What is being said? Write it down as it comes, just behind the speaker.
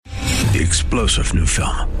The explosive new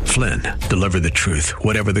film, Flynn, deliver the truth,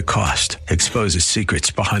 whatever the cost, exposes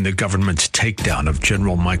secrets behind the government's takedown of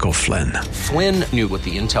General Michael Flynn. Flynn knew what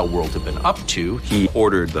the intel world had been up to. He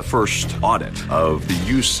ordered the first audit of the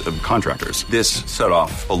use of contractors. This set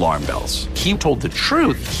off alarm bells. He told the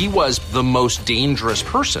truth. He was the most dangerous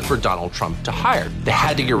person for Donald Trump to hire. They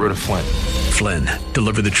had to get rid of Flynn. Flynn,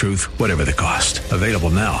 deliver the truth, whatever the cost. Available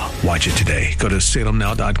now. Watch it today. Go to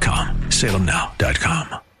salemnow.com.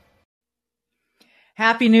 salemnow.com.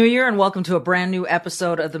 Happy New Year and welcome to a brand new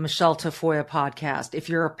episode of the Michelle Tafoya podcast. If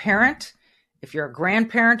you're a parent, if you're a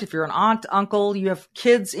grandparent, if you're an aunt, uncle, you have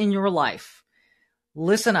kids in your life,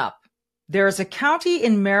 listen up. There is a county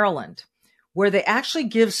in Maryland where they actually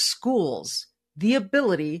give schools the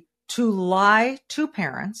ability to lie to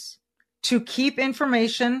parents, to keep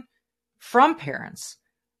information from parents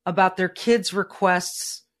about their kids'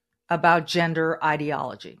 requests about gender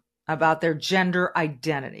ideology, about their gender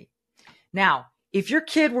identity. Now, if your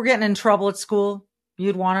kid were getting in trouble at school,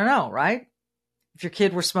 you'd want to know, right? If your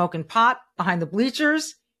kid were smoking pot behind the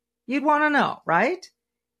bleachers, you'd want to know, right?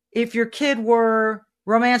 If your kid were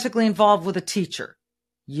romantically involved with a teacher,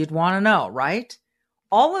 you'd want to know, right?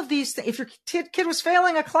 All of these things, if your kid was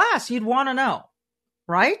failing a class, you'd want to know,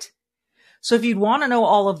 right? So if you'd want to know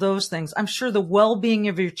all of those things, I'm sure the well-being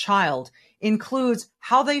of your child includes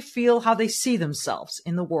how they feel, how they see themselves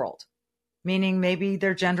in the world, meaning maybe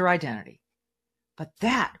their gender identity. But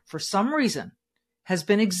that, for some reason, has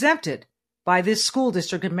been exempted by this school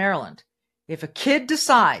district in Maryland. If a kid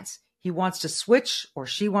decides he wants to switch or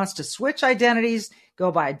she wants to switch identities,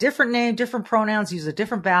 go by a different name, different pronouns, use a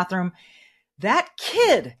different bathroom, that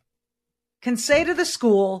kid can say to the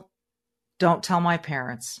school, "Don't tell my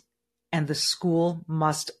parents," and the school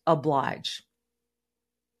must oblige.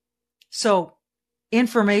 So,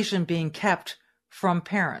 information being kept from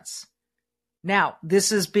parents. Now,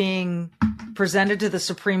 this is being presented to the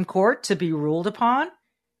Supreme Court to be ruled upon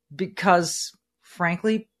because,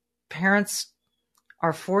 frankly, parents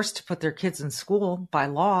are forced to put their kids in school by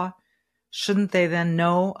law. Shouldn't they then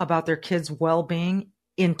know about their kids' well-being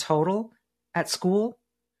in total at school?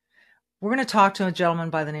 We're going to talk to a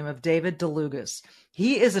gentleman by the name of David DeLugas.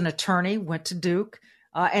 He is an attorney, went to Duke,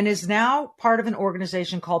 and is now part of an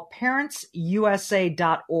organization called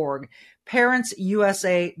ParentsUSA.org.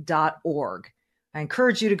 ParentsUSA.org. I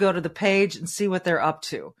encourage you to go to the page and see what they're up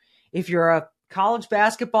to. If you're a college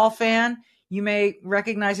basketball fan, you may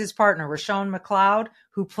recognize his partner, Rashawn McLeod,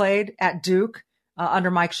 who played at Duke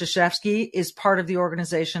under Mike Krzyzewski, is part of the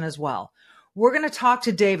organization as well. We're going to talk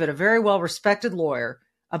to David, a very well-respected lawyer,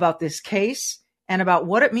 about this case and about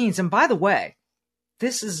what it means. And by the way,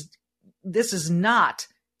 this is not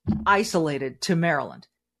isolated to Maryland.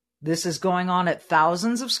 This is going on at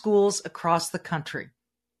thousands of schools across the country.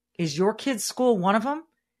 Is your kid's school one of them?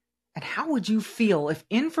 And how would you feel if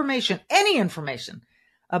information, any information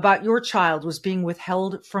about your child was being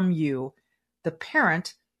withheld from you, the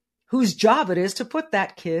parent whose job it is to put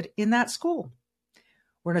that kid in that school?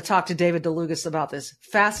 We're going to talk to David DeLugas about this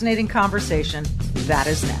fascinating conversation. That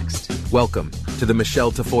is next. Welcome to the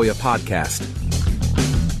Michelle Tafoya podcast.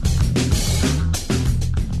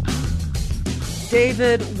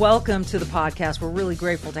 David, welcome to the podcast. We're really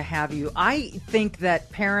grateful to have you. I think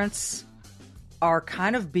that parents are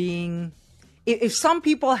kind of being, if some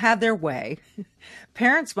people had their way,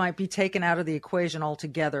 parents might be taken out of the equation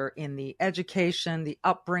altogether in the education, the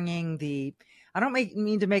upbringing, I don't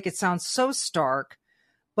mean to make it sound so stark,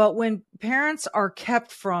 but when parents are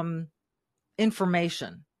kept from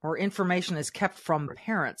information or information is kept from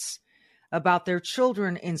parents about their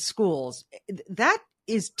children in schools, that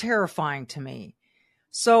is terrifying to me.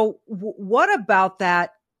 So what about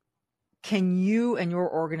that can you and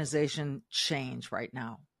your organization change right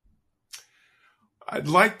now? I'd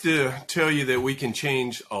like to tell you that we can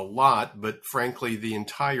change a lot, but frankly, the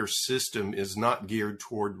entire system is not geared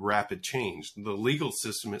toward rapid change. The legal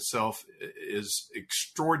system itself is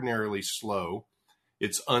extraordinarily slow.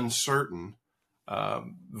 It's uncertain.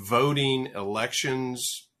 Voting,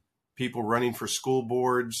 elections, people running for school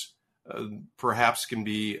boards perhaps can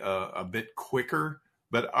be a bit quicker.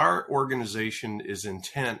 But our organization is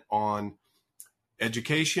intent on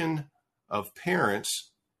education of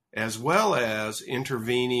parents, as well as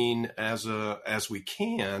intervening as we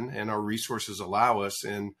can, and our resources allow us,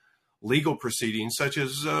 in legal proceedings, such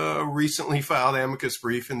as a recently filed amicus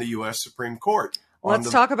brief in the U.S. Supreme Court.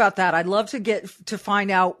 Let's talk about that. I'd love to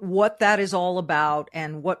find out what that is all about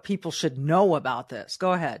and what people should know about this.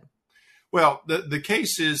 Go ahead. Well, the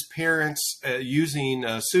case is parents using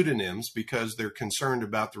pseudonyms because they're concerned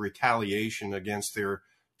about the retaliation against their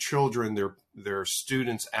children, their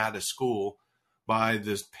students at a school, by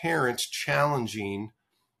the parents challenging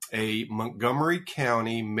a Montgomery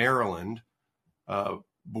County, Maryland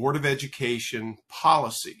Board of Education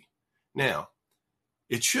policy. Now,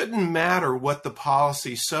 it shouldn't matter what the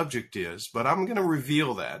policy subject is, but I'm going to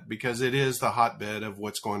reveal that because it is the hotbed of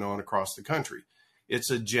what's going on across the country.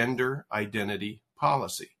 It's a gender identity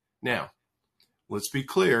policy. Now, let's be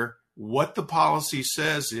clear. What the policy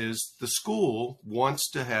says is the school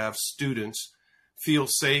wants to have students feel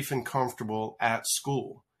safe and comfortable at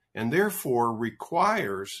school, and therefore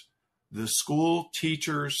requires the school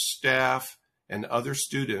teachers, staff, and other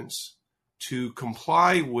students to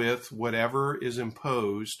comply with whatever is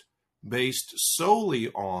imposed based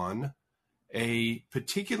solely on a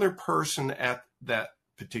particular person at that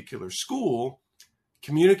particular school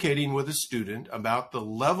communicating with a student about the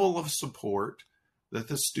level of support that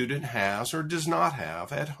the student has or does not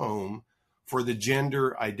have at home for the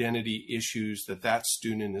gender identity issues that that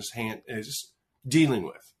student is dealing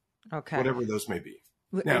with, Okay. whatever those may be.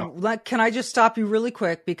 Now, can I just stop you really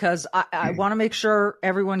quick? Because I want to make sure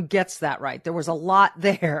everyone gets that right. There was a lot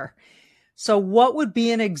there. So what would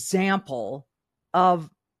be an example of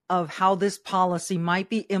how this policy might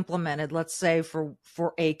be implemented, let's say, for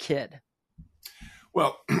a kid?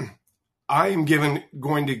 Well, I am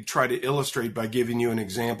going to try to illustrate by giving you an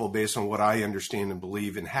example based on what I understand and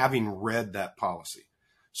believe and having read that policy.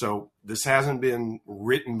 So this hasn't been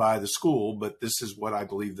written by the school, but this is what I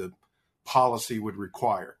believe the policy would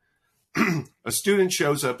require. A student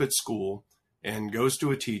shows up at school and goes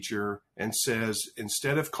to a teacher and says,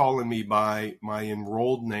 instead of calling me by my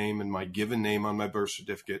enrolled name and my given name on my birth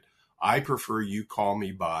certificate, I prefer you call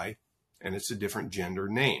me by, and it's a different gender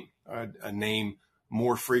name, a name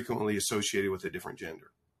more frequently associated with a different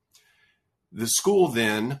gender. The school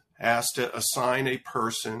then has to assign a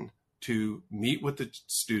person to meet with the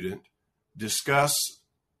student, discuss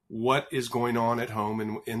what is going on at home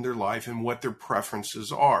and in their life and what their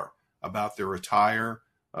preferences are about their attire,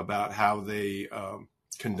 about how they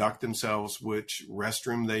conduct themselves, which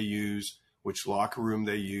restroom they use, which locker room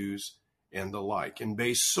they use, and the like. And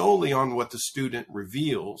based solely on what the student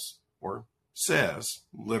reveals or says,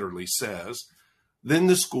 literally says, then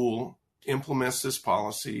the school implements this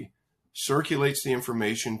policy, circulates the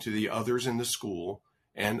information to the others in the school,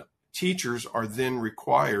 and teachers are then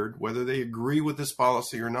required, whether they agree with this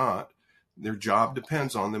policy or not, their job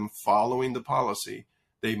depends on them following the policy.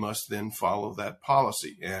 They must then follow that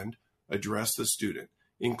policy and address the student,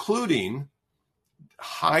 including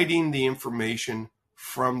hiding the information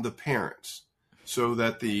from the parents so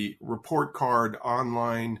that the report card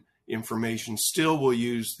online information still will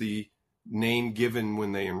use the name given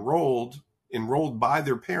when they enrolled by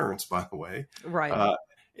their parents, by the way. Right.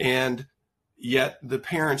 And yet the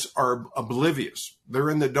parents are oblivious.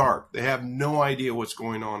 They're in the dark. They have no idea what's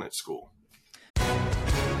going on at school.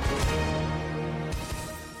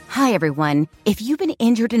 Hi, everyone. If you've been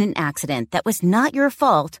injured in an accident that was not your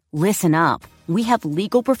fault, listen up. We have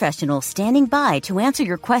legal professionals standing by to answer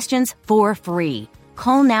your questions for free.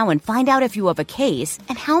 Call now and find out if you have a case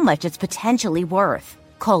and how much it's potentially worth.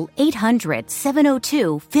 Call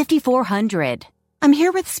 800-702-5400. I'm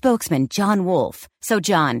here with spokesman John Wolf. So,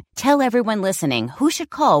 John, tell everyone listening who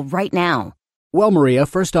should call right now. Well, Maria,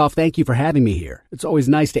 first off, thank you for having me here. It's always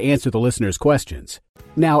nice to answer the listeners' questions.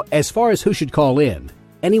 Now, as far as who should call in,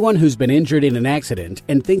 anyone who's been injured in an accident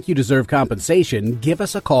and think you deserve compensation, give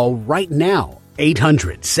us a call right now.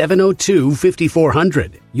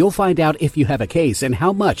 800-702-5400. You'll find out if you have a case and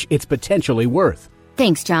how much it's potentially worth.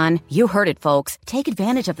 Thanks, John. You heard it, folks. Take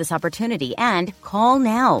advantage of this opportunity and call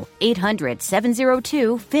now.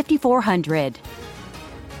 800-702-5400.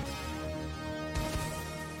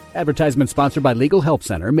 Advertisement sponsored by Legal Help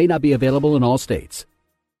Center. May not be available in all states.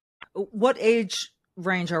 What age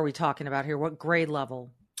range are we talking about here? What grade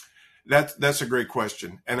level? That's a great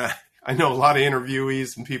question. And I know a lot of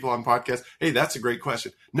interviewees and people on podcasts. Hey, that's a great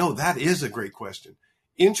question. No, that is a great question.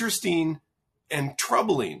 Interesting and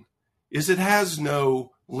troubling is it has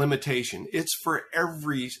no limitation. It's for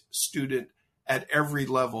every student at every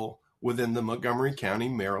level within the Montgomery County,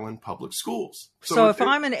 Maryland public schools. So if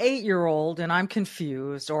I'm an 8-year-old and I'm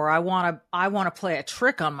confused, or I want to play a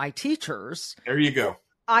trick on my teachers, there you go.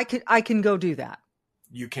 I can go do that.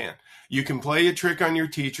 You can play a trick on your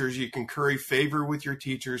teachers. You can curry favor with your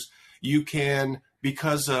teachers. You can,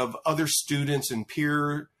 because of other students and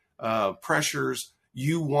peer pressures,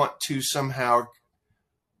 you want to somehow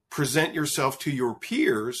present yourself to your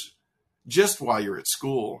peers just while you're at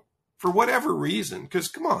school for whatever reason. Because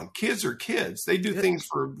come on, kids are kids. They do things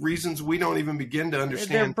for reasons we don't even begin to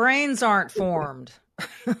understand. Their brains aren't formed.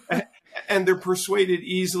 And they're persuaded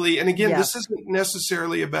easily. And again, Yes. this isn't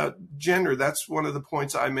necessarily about gender. That's one of the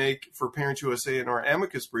points I make for Parents USA in our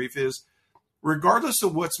amicus brief is, regardless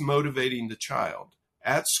of what's motivating the child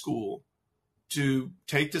at school to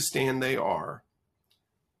take the stand they are,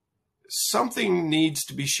 something needs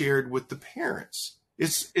to be shared with the parents.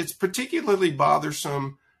 It's particularly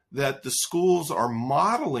bothersome that the schools are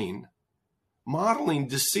modeling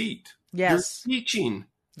deceit. Yes.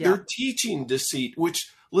 They're teaching deceit, which,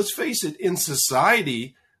 let's face it, in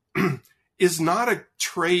society is not a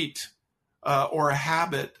trait or a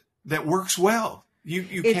habit that works well. You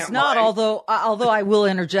It's can't not, lie. although I will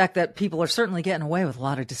interject that people are certainly getting away with a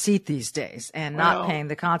lot of deceit these days and not paying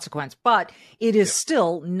the consequence. But it is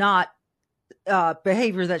still not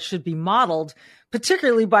behavior that should be modeled,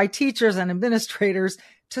 particularly by teachers and administrators,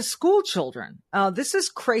 to school children. This is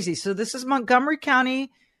crazy. So this is Montgomery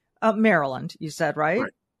County, Maryland, you said, right?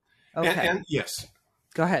 Okay. And yes.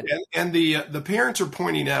 Go ahead. And the parents are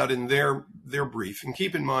pointing out in their brief, and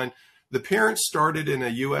keep in mind, the parents started in a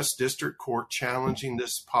U.S. district court challenging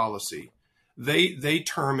this policy. They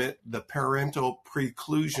term it the parental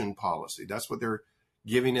preclusion policy. That's what they're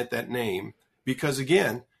giving it that name, because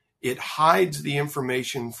again, it hides the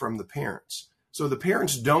information from the parents. So the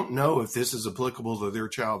parents don't know if this is applicable to their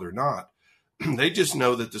child or not. They just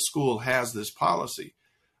know that the school has this policy.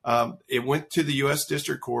 It went to the U.S.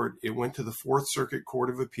 District Court. It went to the Fourth Circuit Court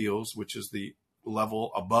of Appeals, which is the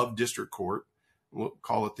level above district court. We'll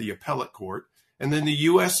call it the appellate court. And then the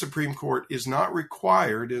U.S. Supreme Court is not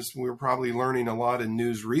required, as we're probably learning a lot in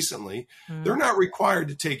news recently, they're not required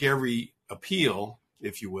to take every appeal,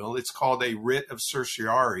 if you will. It's called a writ of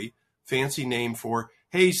certiorari, fancy name for,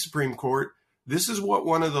 hey, Supreme Court, this is what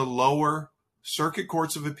one of the lower circuit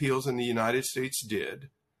courts of appeals in the United States did.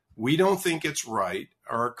 We don't think it's right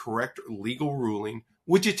or a correct legal ruling.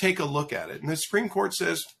 Would you take a look at it? And the Supreme Court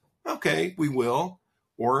says, okay, we will.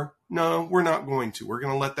 Or no, we're not going to. We're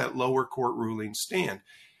going to let that lower court ruling stand.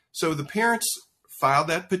 So the parents filed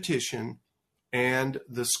that petition and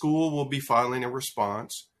the school will be filing a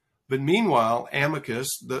response. But meanwhile, amicus,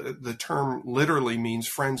 the term literally means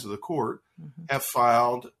friends of the court, have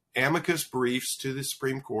filed amicus briefs to the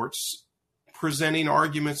Supreme Courts presenting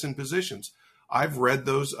arguments and positions. I've read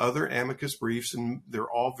those other amicus briefs, and they're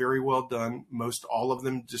all very well done. Most all of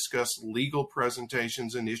them discuss legal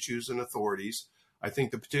presentations and issues and authorities. I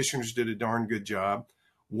think the petitioners did a darn good job.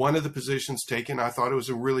 One of the positions taken, I thought it was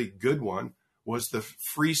a really good one, was the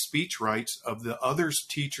free speech rights of the other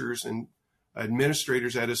teachers and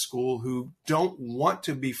administrators at a school who don't want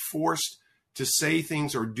to be forced to say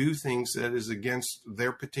things or do things that is against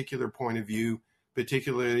their particular point of view,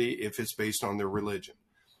 particularly if it's based on their religion.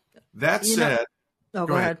 That said, go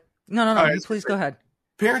ahead. No, right, please go ahead.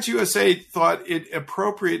 Parents USA thought it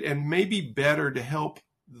appropriate and maybe better to help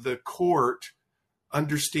the court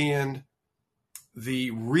understand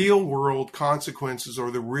the real world consequences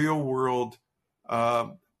or the real world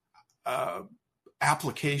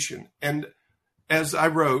application. And as I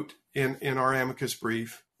wrote in our amicus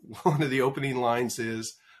brief, one of the opening lines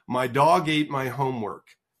is, "My dog ate my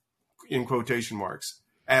homework," in quotation marks,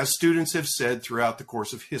 as students have said throughout the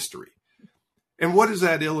course of history. And what does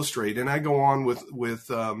that illustrate? And I go on with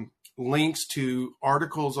links to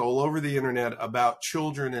articles all over the internet about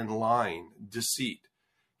children and lying, deceit.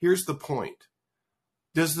 Here's the point.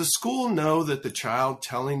 Does the school know that the child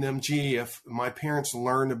telling them, gee, if my parents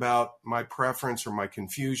learn about my preference or my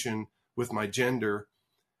confusion with my gender,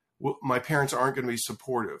 my parents aren't going to be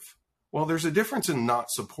supportive? Well, there's a difference in not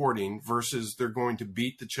supporting versus they're going to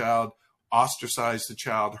beat the child, ostracize the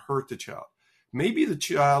child, hurt the child. Maybe the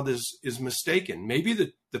child is mistaken. Maybe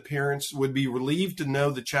the parents would be relieved to know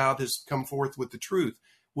the child has come forth with the truth,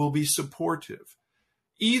 will be supportive.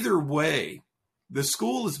 Either way, the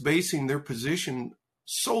school is basing their position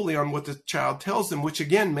solely on what the child tells them, which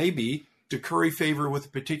again may be to curry favor with a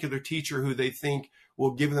particular teacher who they think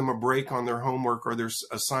will give them a break on their homework or their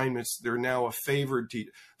assignments. They're now a favored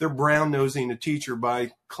teacher. They're brown-nosing a teacher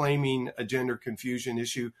by claiming a gender confusion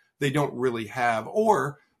issue they don't really have,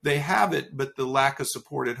 or they have it, but the lack of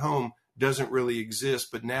support at home doesn't really exist.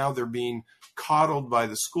 But now they're being coddled by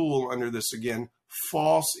the school under this, again,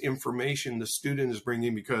 false information the student is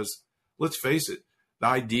bringing, because let's face it, the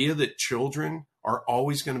idea that children are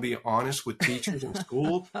always going to be honest with teachers in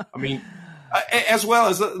school. I mean, as well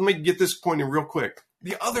as, let me get this point in real quick.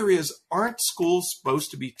 The other is, aren't schools supposed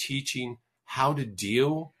to be teaching how to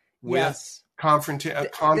deal with conflict?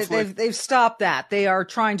 They've stopped that. They are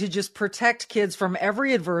trying to just protect kids from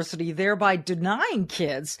every adversity, thereby denying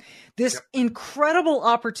kids this incredible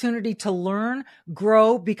opportunity to learn,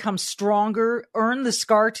 grow, become stronger, earn the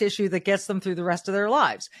scar tissue that gets them through the rest of their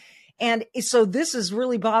lives. And so this is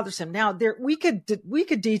really bothersome. Now, we could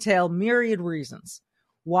detail myriad reasons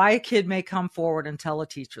why a kid may come forward and tell a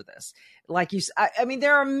teacher this. Like I mean,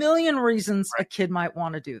 there are a million reasons a kid might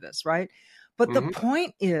want to do this, right? But the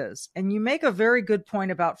point is, and you make a very good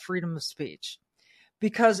point about freedom of speech,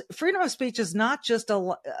 because freedom of speech is not just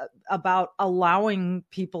about allowing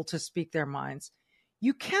people to speak their minds.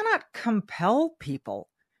 You cannot compel people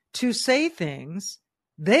to say things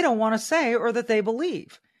they don't want to say or that they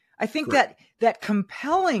believe. I think that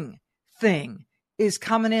compelling thing is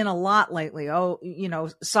coming in a lot lately. Oh,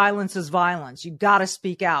 silence is violence. You got to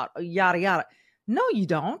speak out, yada, yada. No, you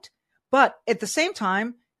don't. But at the same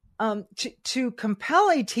time, to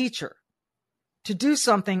compel a teacher to do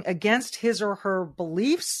something against his or her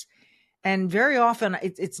beliefs, and very often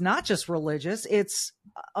it's not just religious, it's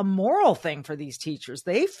a moral thing for these teachers.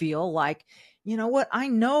 They feel like, you know what? I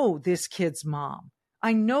know this kid's mom.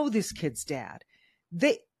 I know this kid's dad.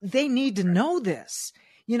 They need to know this,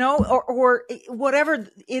 or whatever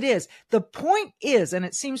it is. The point is, and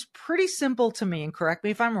it seems pretty simple to me, and correct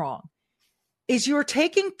me if I'm wrong, is you're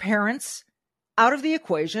taking parents out of the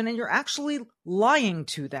equation and you're actually lying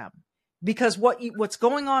to them, because what's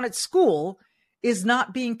going on at school is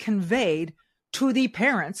not being conveyed to the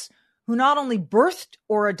parents who not only birthed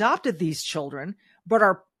or adopted these children, but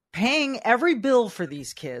are paying every bill for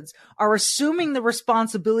these kids, are assuming the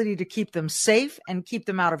responsibility to keep them safe and keep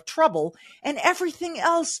them out of trouble, and everything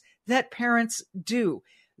else that parents do.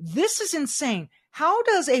 This is insane. How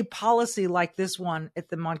does a policy like this one at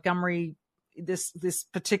the Montgomery, this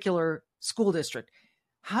particular school district,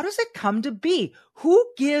 how does it come to be? Who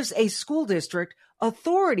gives a school district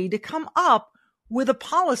authority to come up with a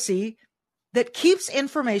policy that keeps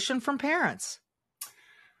information from parents?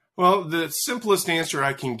 Well, the simplest answer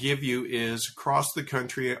I can give you is across the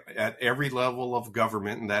country at every level of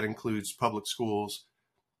government, and that includes public schools,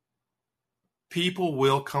 people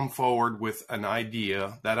will come forward with an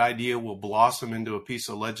idea. That idea will blossom into a piece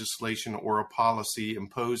of legislation or a policy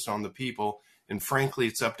imposed on the people. And frankly,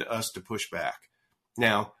 it's up to us to push back.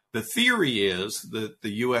 Now, the theory is that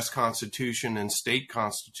the U.S. Constitution and state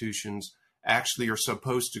constitutions actually are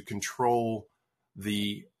supposed to control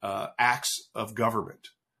the acts of government.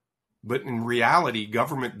 But in reality,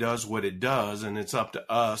 government does what it does, and it's up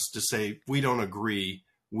to us to say, we don't agree.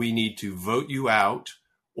 We need to vote you out,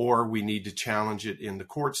 or we need to challenge it in the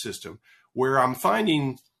court system. Where I'm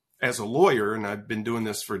finding as a lawyer, and I've been doing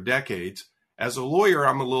this for decades, as a lawyer,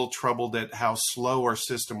 I'm a little troubled at how slow our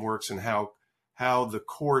system works and how the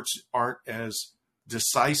courts aren't as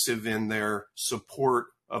decisive in their support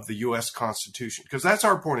of the U.S. Constitution, because that's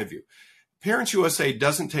our point of view. Parents USA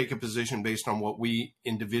doesn't take a position based on what we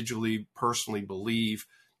individually, personally believe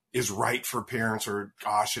is right for parents, or,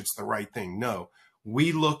 gosh, it's the right thing. No,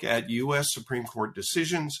 we look at U.S. Supreme Court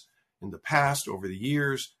decisions in the past over the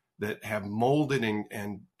years that have molded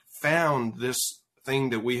and found this thing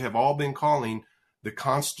that we have all been calling the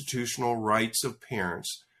constitutional rights of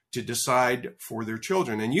parents to decide for their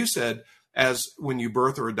children. And you said, as when you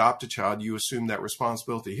birth or adopt a child, you assume that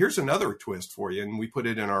responsibility. Here's another twist for you, and we put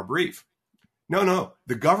it in our brief. No,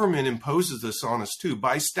 the government imposes this on us too.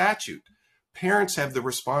 By statute, parents have the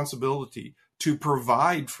responsibility to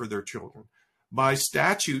provide for their children. By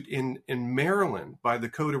statute in Maryland, by the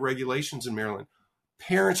Code of Regulations in Maryland,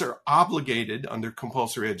 parents are obligated under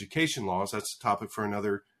compulsory education laws. That's a topic for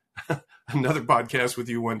another podcast with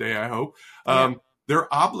you one day, I hope.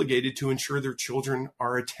 They're obligated to ensure their children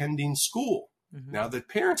are attending school. Mm-hmm. Now, the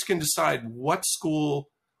parents can decide what school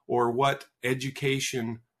or what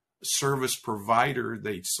education service provider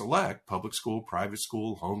they select: public school, private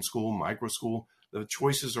school, homeschool, micro school. The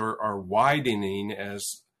choices are widening,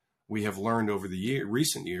 as we have learned over the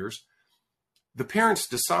recent years. The parents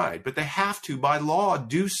decide, but they have to, by law,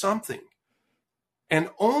 do something. And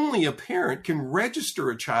only a parent can register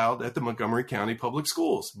a child at the Montgomery County Public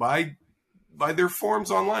Schools by their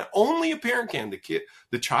forms online. Only a parent can.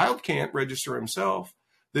 The child can't register himself.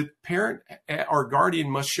 The parent or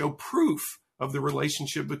guardian must show proof of the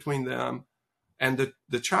relationship between them and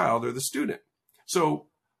the child or the student. So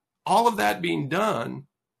all of that being done,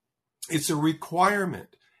 it's a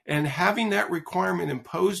requirement. And having that requirement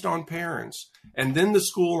imposed on parents, and then the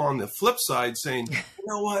school on the flip side saying, you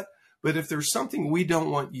know what, but if there's something we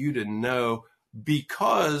don't want you to know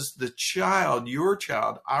because the child, your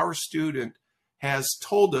child, our student has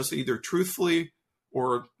told us either truthfully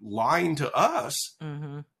or lying to us,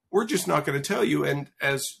 we're just not going to tell you. And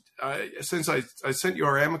since I sent you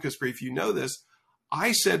our amicus brief, you know this,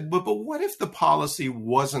 I said, but what if the policy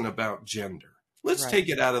wasn't about gender? Let's take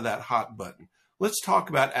it out of that hot button. Let's talk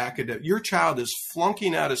about academic. Your child is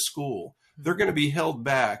flunking out of school. They're going to be held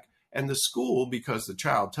back. And the school, because the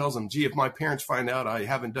child tells them, gee, if my parents find out I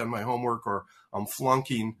haven't done my homework or I'm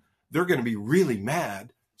flunking, they're going to be really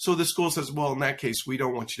mad. So the school says, well, in that case, we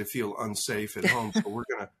don't want you to feel unsafe at home. So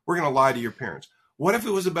we're going to lie to your parents. What if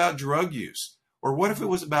it was about drug use? Or what if it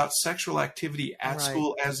was about sexual activity at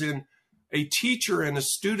school, as in a teacher and a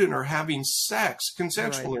student are having sex,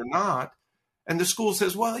 consensual or not? And the school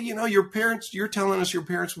says, well, your parents, you're telling us your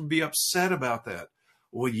parents would be upset about that.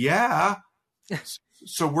 Well, yeah.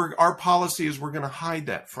 So our policy is we're going to hide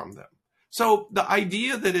that from them. So the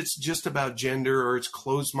idea that it's just about gender or it's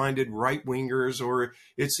closed-minded right-wingers or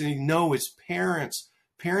it's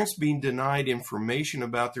parents being denied information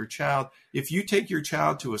about their child. If you take your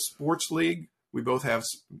child to a sports league,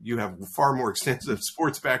 you have far more extensive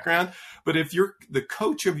sports background, but if the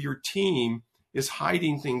coach of your team is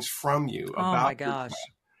hiding things from you about, oh my gosh,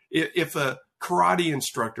 if a karate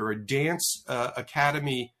instructor, a dance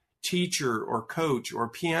academy teacher or coach or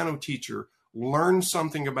piano teacher learn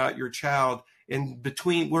something about your child, and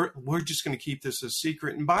we're just going to keep this a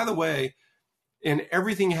secret. And by the way, in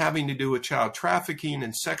everything having to do with child trafficking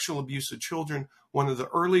and sexual abuse of children, one of the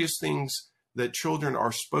earliest things that children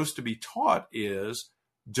are supposed to be taught is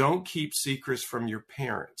don't keep secrets from your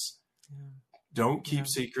parents. Don't keep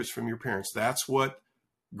secrets from your parents. That's what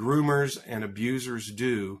groomers and abusers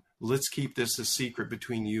do. Let's keep this a secret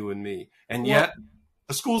between you and me. And yet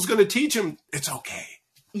the school's going to teach them it's okay.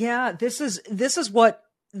 Yeah, this is what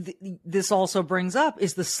this also brings up,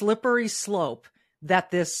 is the slippery slope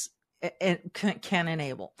that this can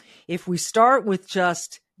enable. If we start with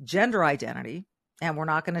just gender identity, and we're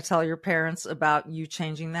not going to tell your parents about you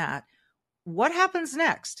changing that, what happens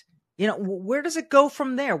next? Where does it go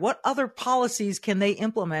from there? What other policies can they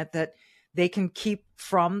implement that they can keep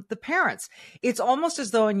from the parents? It's almost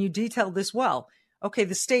as though, and you detailed this well, okay,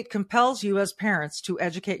 the state compels you as parents to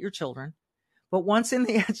educate your children. But once in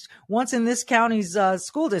this county's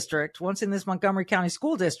school district, once in this Montgomery County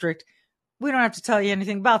school district, we don't have to tell you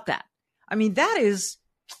anything about that. I mean, that's,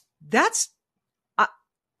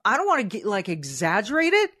 I don't want to get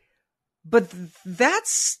exaggerate it, but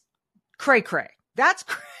that's cray-cray. That's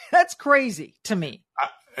crazy to me.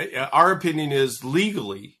 Our opinion is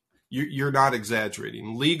legally, you're not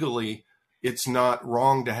exaggerating. Legally, it's not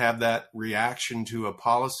wrong to have that reaction to a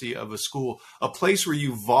policy of a school, a place where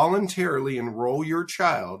you voluntarily enroll your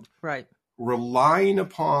child, right, relying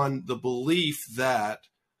upon the belief that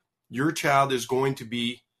your child is going to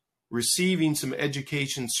be receiving some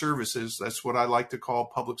education services. That's what I like to call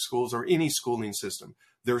public schools or any schooling system.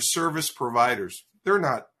 They're service providers. They're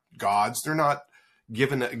not gods. They're not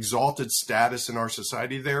given an exalted status in our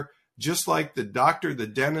society. They're just like the doctor, the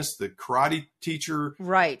dentist, the karate teacher,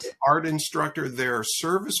 right, art instructor. They're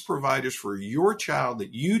service providers for your child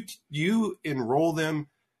that you enroll them,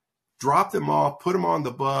 drop them off, put them on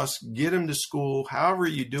the bus, get them to school, however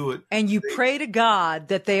you do it. And you pray to God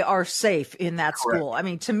that they are safe in that Correct. school. I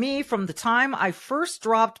mean, to me, from the time I first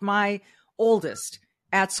dropped my oldest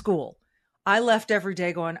at school, I left every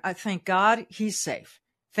day going, I thank God he's safe.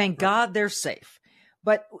 Thank God they're safe.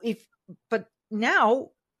 But now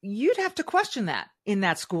you'd have to question that in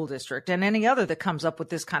that school district and any other that comes up with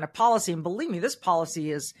this kind of policy. And believe me, this policy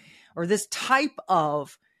is, or this type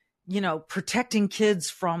of, protecting kids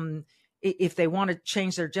from if they want to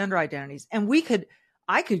change their gender identities. And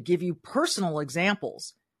I could give you personal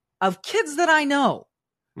examples of kids that I know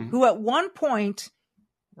who at one point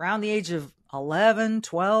around the age of 11,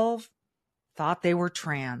 12, thought they were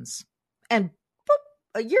trans. And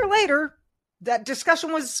a year later, that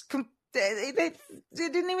discussion was, they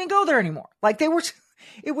didn't even go there anymore.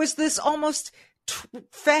 It was this almost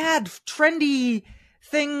fad, trendy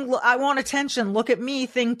thing. I want attention. Look at me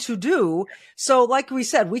thing to do. So like we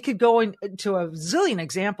said, we could go into a zillion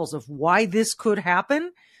examples of why this could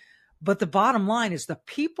happen. But the bottom line is the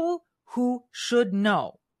people who should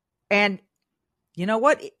know. And you know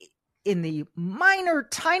what? In the minor,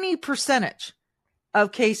 tiny percentage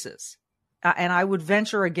of cases, and I would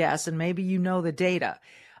venture a guess, and maybe the data,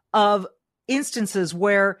 of instances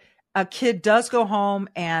where a kid does go home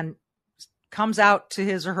and comes out to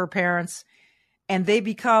his or her parents and they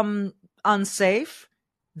become unsafe,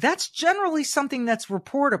 that's generally something that's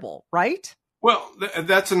reportable, right? Well,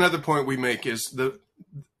 that's another point we make is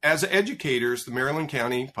as educators, the Maryland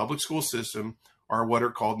County public school system are what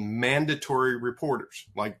are called mandatory reporters,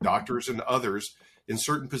 like doctors and others in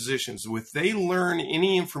certain positions. If they learn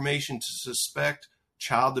any information to suspect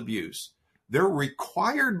child abuse, they're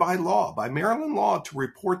required by law, by Maryland law, to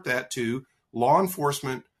report that to law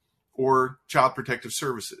enforcement or Child Protective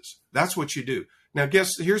Services. That's what you do. Now,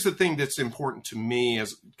 here's the thing that's important to me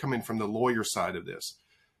as coming from the lawyer side of this.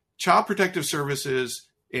 Child Protective Services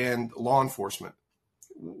and law enforcement.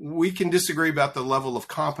 We can disagree about the level of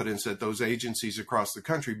competence at those agencies across the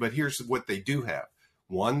country, but here's what they do have.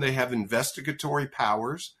 One, they have investigatory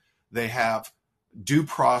powers. They have due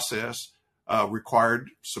process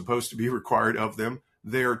supposed to be required of them.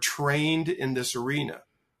 They're trained in this arena.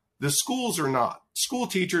 The schools are not. School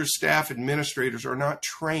teachers, staff, administrators are not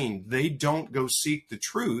trained. They don't go seek the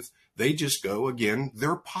truth. They just go, again,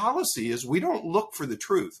 their policy is we don't look for the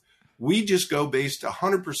truth. We just go based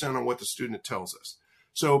 100% on what the student tells us.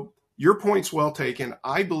 So your point's well taken.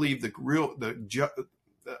 I believe the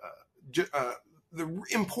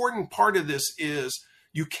important part of this is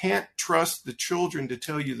you can't trust the children to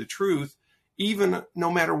tell you the truth, even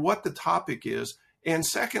no matter what the topic is. And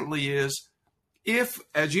secondly is, if,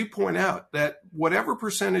 as you point out, that whatever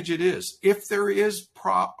percentage it is, if there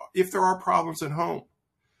are problems at home,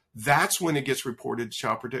 that's when it gets reported to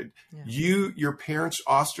Child Protective. Yeah. Your parents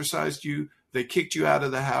ostracized you. They kicked you out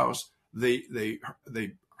of the house. They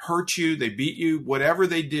hurt you. They beat you. Whatever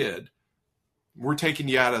they did, we're taking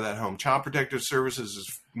you out of that home. Child Protective Services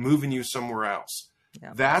is moving you somewhere else.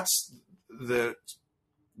 Yeah. That's the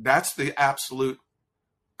absolute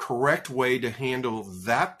correct way to handle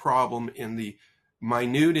that problem in the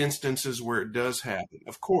minute instances where it does happen.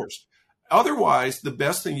 Of course. Otherwise, the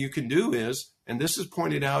best thing you can do is, and this is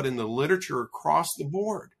pointed out in the literature across the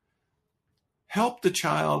board, help the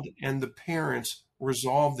child and the parents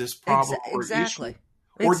resolve this problem or issue.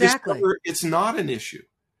 Or discover it's not an issue.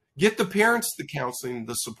 Get the parents the counseling,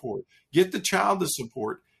 the support. Get the child the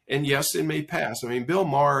support. And yes, it may pass. I mean, Bill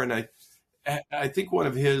Maher, and I think one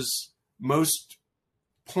of his most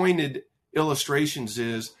pointed illustrations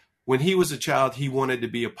is when he was a child, he wanted to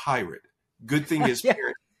be a pirate. Good thing his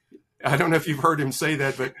parents, I don't know if you've heard him say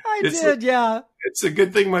that, but it's a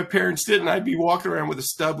good thing my parents didn't. I'd be walking around with a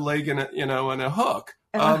stub leg and a hook.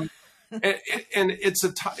 And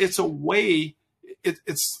it's a way.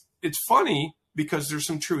 It's funny because there's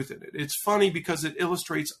some truth in it. It's funny because it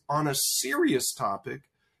illustrates on a serious topic,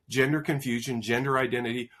 gender confusion, gender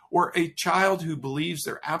identity, or a child who believes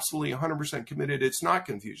they're absolutely 100% committed. It's not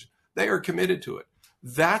confusion. They are committed to it.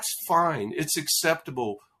 That's fine. It's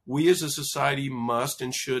acceptable. We as a society must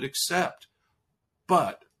and should accept.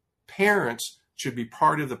 But parents should be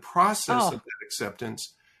part of the process of that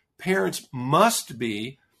acceptance.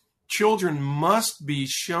 Children must be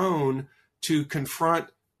shown to confront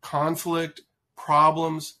conflict,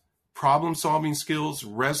 problems, problem-solving skills,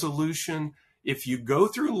 resolution. If you go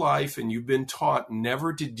through life and you've been taught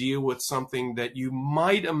never to deal with something that you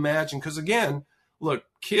might imagine, because again, look,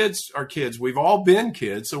 kids are kids. We've all been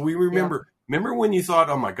kids, so we remember. Yeah. Remember when you thought,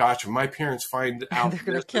 "Oh my gosh, if my parents find out they're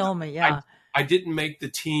going to kill me." Yeah, I didn't make the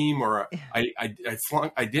team, or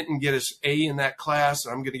I didn't get an A in that class,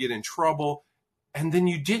 and I'm going to get in trouble. And then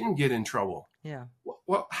you didn't get in trouble. Yeah.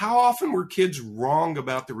 Well, how often were kids wrong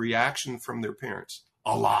about the reaction from their parents?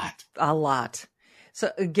 A lot. A lot.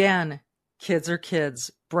 So again, kids are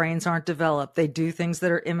kids. Brains aren't developed. They do things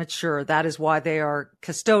that are immature. That is why they are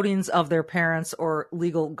custodians of their parents or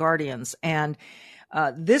legal guardians. And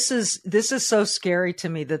this is so scary to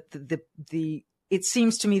me that it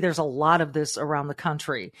seems to me there's a lot of this around the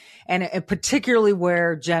country, and particularly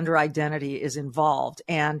where gender identity is involved.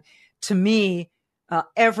 And to me,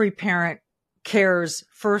 every parent cares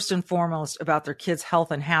first and foremost about their kids'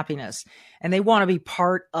 health and happiness, and they want to be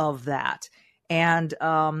part of that. And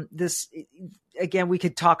this, again, we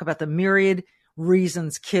could talk about the myriad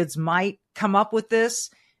reasons kids might come up with this,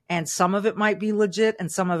 and some of it might be legit and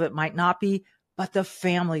some of it might not be, but the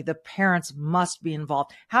family, the parents must be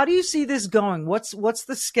involved. How do you see this going? What's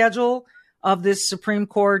the schedule of this Supreme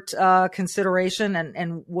Court consideration,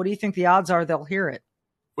 and what do you think the odds are they'll hear it?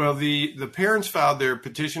 Well, the parents filed their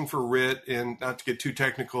petition for writ, and not to get too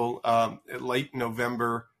technical, late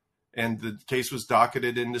November, and the case was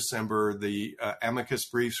docketed in December. The amicus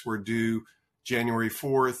briefs were due January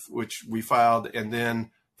 4th, which we filed, and then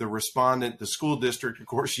the respondent, the school district, of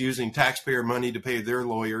course, using taxpayer money to pay their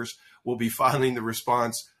lawyers, will be filing the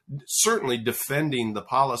response, certainly defending the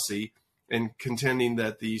policy and contending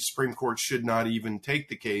that the Supreme Court should not even take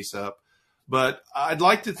the case up. But I'd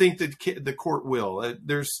like to think that the court will.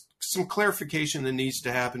 There's some clarification that needs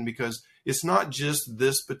to happen because it's not just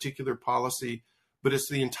this particular policy, but it's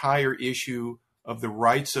the entire issue of the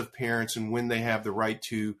rights of parents and when they have the right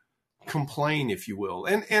to complain, if you will.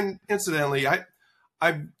 And incidentally,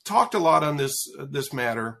 I've talked a lot on this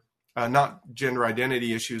matter, not gender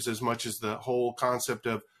identity issues as much as the whole concept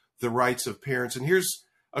of the rights of parents. And here's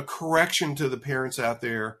a correction to the parents out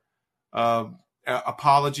there.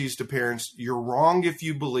 Apologies to parents. You're wrong if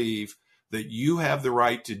you believe that you have the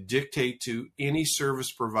right to dictate to any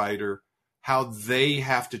service provider how they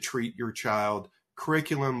have to treat your child,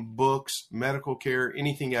 curriculum, books, medical care,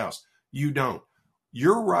 anything else. You don't.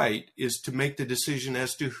 Your right is to make the decision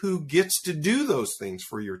as to who gets to do those things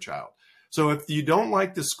for your child. So if you don't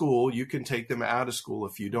like the school, you can take them out of school.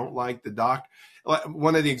 If you don't like the doctor,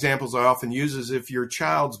 one of the examples I often use is if your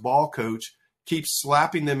child's ball coach keeps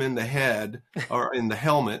slapping them in the head or in the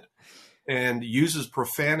helmet and uses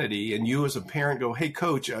profanity, and you as a parent go, hey,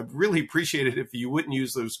 coach, I'd really appreciate it if you wouldn't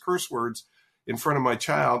use those curse words in front of my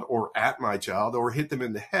child or at my child or hit them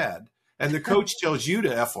in the head. And the coach tells you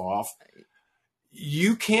to F off.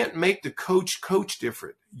 You can't make the coach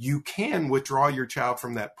different. You can withdraw your child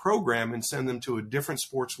from that program and send them to a different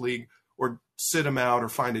sports league or sit them out or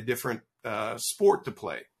find a different sport to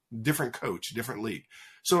play, different coach, different league.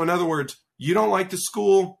 So in other words, you don't like the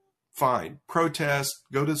school, fine. Protest,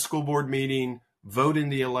 go to the school board meeting, vote in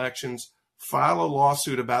the elections, file a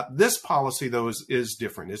lawsuit about this policy, though, is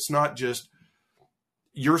different. It's not just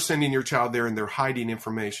you're sending your child there and they're hiding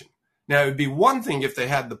information. Now, it would be one thing if they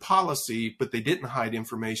had the policy, but they didn't hide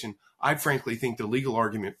information. I frankly think the legal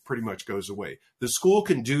argument pretty much goes away. The school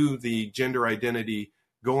can do the gender identity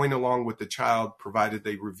going along with the child, provided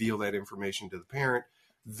they reveal that information to the parent.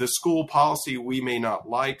 The school policy we may not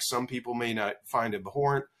like. Some people may not find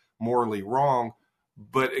abhorrent, morally wrong.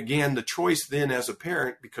 But again, the choice then as a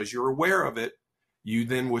parent, because you're aware of it, you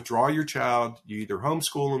then withdraw your child. You either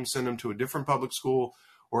homeschool them, send them to a different public school,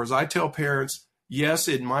 or as I tell parents, yes,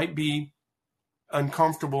 it might be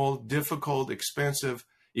uncomfortable, difficult, expensive.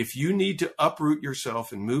 If you need to uproot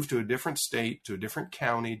yourself and move to a different state, to a different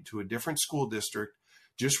county, to a different school district,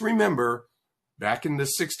 just remember, back in the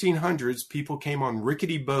 1600s, people came on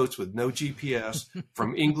rickety boats with no GPS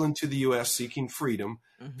from England to the U.S. seeking freedom.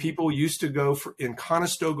 Mm-hmm. People used to go in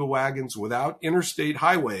Conestoga wagons without interstate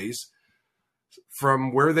highways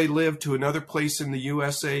from where they lived to another place in the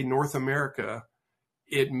USA, North America.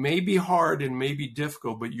 It may be hard and may be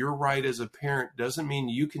difficult, but your right as a parent doesn't mean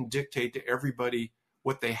you can dictate to everybody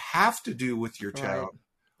what they have to do with your child.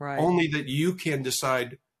 Right. Only that you can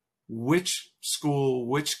decide which school,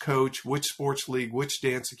 which coach, which sports league, which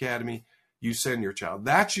dance academy you send your child.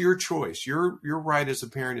 That's your choice. Your right as a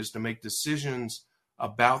parent is to make decisions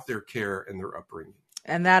about their care and their upbringing.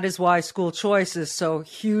 And that is why school choice is so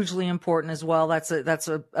hugely important as well. That's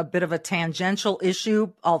a bit of a tangential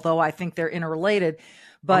issue, although I think they're interrelated.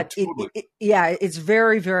 But totally. It's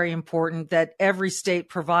very, very important that every state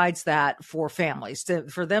provides that for families,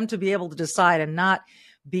 for them to be able to decide and not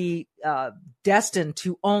be destined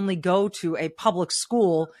to only go to a public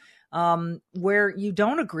school where you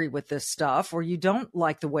don't agree with this stuff or you don't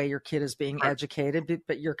like the way your kid is being educated,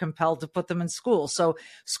 but you're compelled to put them in school. So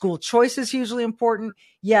school choice is hugely important.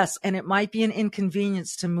 Yes. And it might be an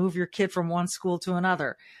inconvenience to move your kid from one school to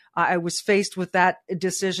another. I was faced with that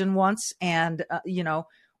decision once. And,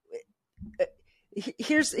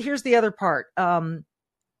 here's the other part.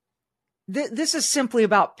 This is simply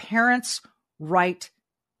about parents' right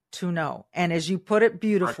to know. And as you put it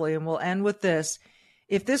beautifully, and we'll end with this,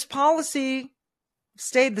 if this policy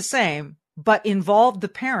stayed the same, but involved the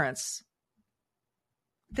parents,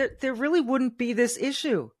 there really wouldn't be this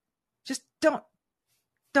issue. Just don't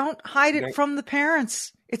hide it from the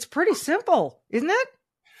parents. It's pretty simple, isn't it?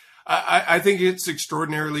 I think it's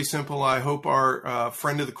extraordinarily simple. I hope our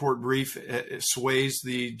friend of the court brief sways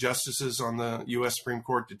the justices on the U.S. Supreme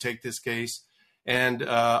Court to take this case. And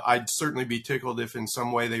I'd certainly be tickled if in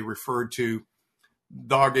some way they referred to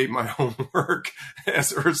dog ate my homework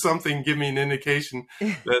or something, give me an indication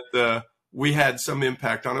that we had some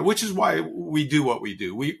impact on it, which is why we do what we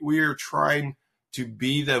do. We are trying to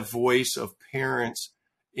be the voice of parents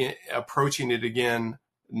approaching it again,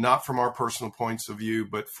 not from our personal points of view,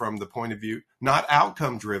 but from the point of view, not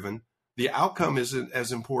outcome driven. The outcome isn't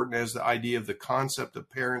as important as the idea of the concept of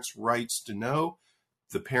parents' rights to know,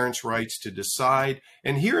 the parents' rights to decide.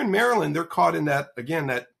 And here in Maryland, they're caught in that, again,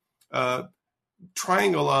 that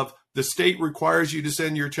triangle of the state requires you to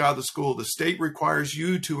send your child to school. The state requires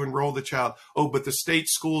you to enroll the child. Oh, but the state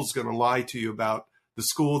school is going to lie to you about the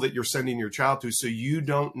school that you're sending your child to. So you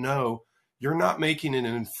don't know. You're not making an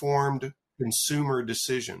informed consumer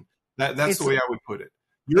decision. That's the way I would put it.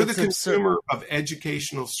 You're the consumer of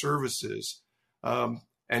educational services,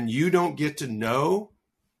 and you don't get to know.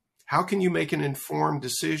 How can you make an informed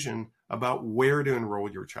decision about where to enroll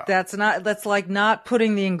your child? That's like not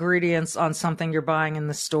putting the ingredients on something you're buying in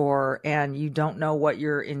the store and you don't know what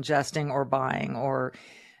you're ingesting or buying, or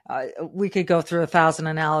we could go through 1,000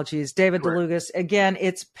 analogies. David DeLugas, again,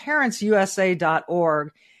 it's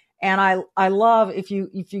parentsusa.org. And I love, if you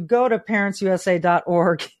go to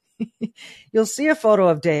parentsusa.org, you'll see a photo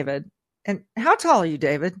of David. And how tall are you,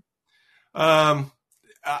 David?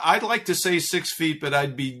 I'd like to say 6 feet, but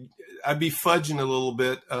I'd be fudging a little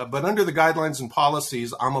bit. But under the guidelines and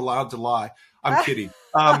policies, I'm allowed to lie. I'm kidding.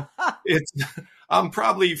 I'm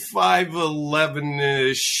probably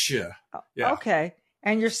 5'11"-ish. Yeah. Okay.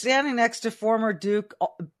 And you're standing next to former Duke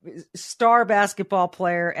star basketball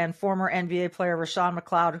player and former NBA player Rashawn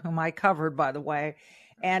McLeod, whom I covered, by the way.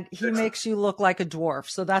 And he makes you look like a dwarf.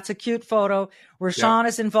 So that's a cute photo. Rashawn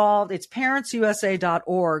is involved. It's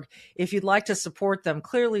parentsusa.org. If you'd like to support them,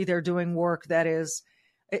 clearly they're doing work that is,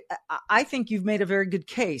 I think you've made a very good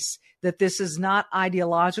case that this is not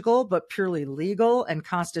ideological, but purely legal and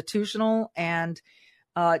constitutional, and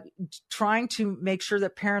trying to make sure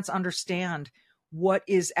that parents understand what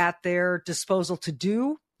is at their disposal to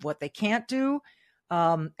do, what they can't do.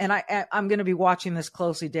 And I'm going to be watching this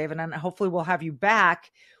closely, David, and hopefully we'll have you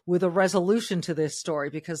back with a resolution to this story,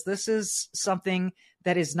 because this is something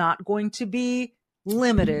that is not going to be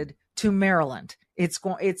limited to Maryland.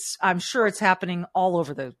 I'm sure it's happening all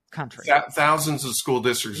over the country. Thousands of school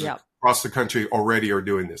districts across the country already are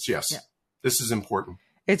doing this. Yes. Yep. This is important.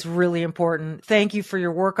 It's really important. Thank you for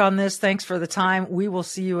your work on this. Thanks for the time. We will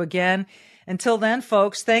see you again. Until then,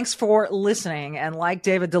 folks, thanks for listening. And like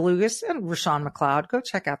David DeLugas and Rashawn McLeod, go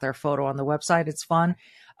check out their photo on the website. It's fun.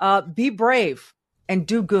 Be brave and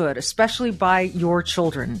do good, especially by your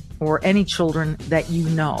children or any children that you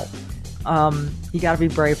know. You got to be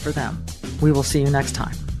brave for them. We will see you next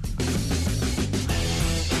time.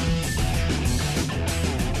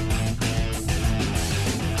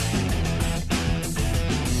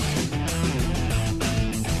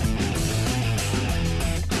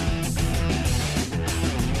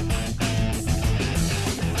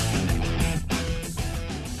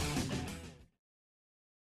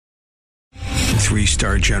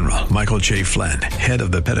 Three-star General Michael J. Flynn, head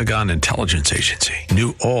of the Pentagon Intelligence Agency,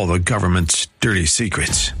 knew all the government's dirty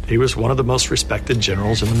secrets. He was one of the most respected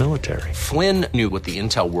generals in the military. Flynn knew what the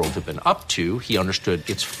intel world had been up to. He understood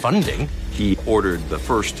its funding. He ordered the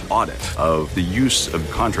first audit of the use of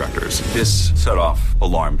contractors. This set off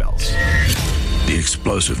alarm bells. The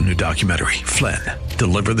explosive new documentary, Flynn,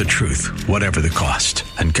 Deliver the Truth, Whatever the Cost,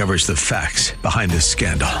 uncovers the facts behind this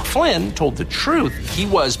scandal. Flynn told the truth. He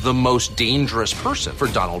was the most dangerous person for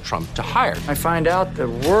Donald Trump to hire. I find out the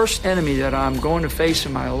worst enemy that I'm going to face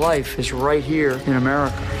in my life is right here in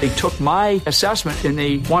America. They took my assessment and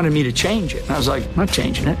they wanted me to change it. And I was like, I'm not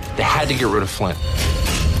changing it. They had to get rid of Flynn.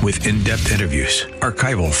 With in-depth interviews,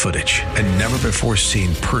 archival footage, and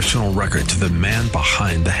never-before-seen personal records of the man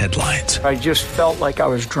behind the headlines. I just felt like I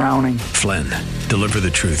was drowning. Flynn, Deliver the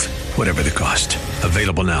Truth, Whatever the Cost.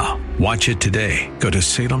 Available now. Watch it today. Go to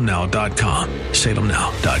salemnow.com.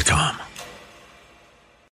 salemnow.com.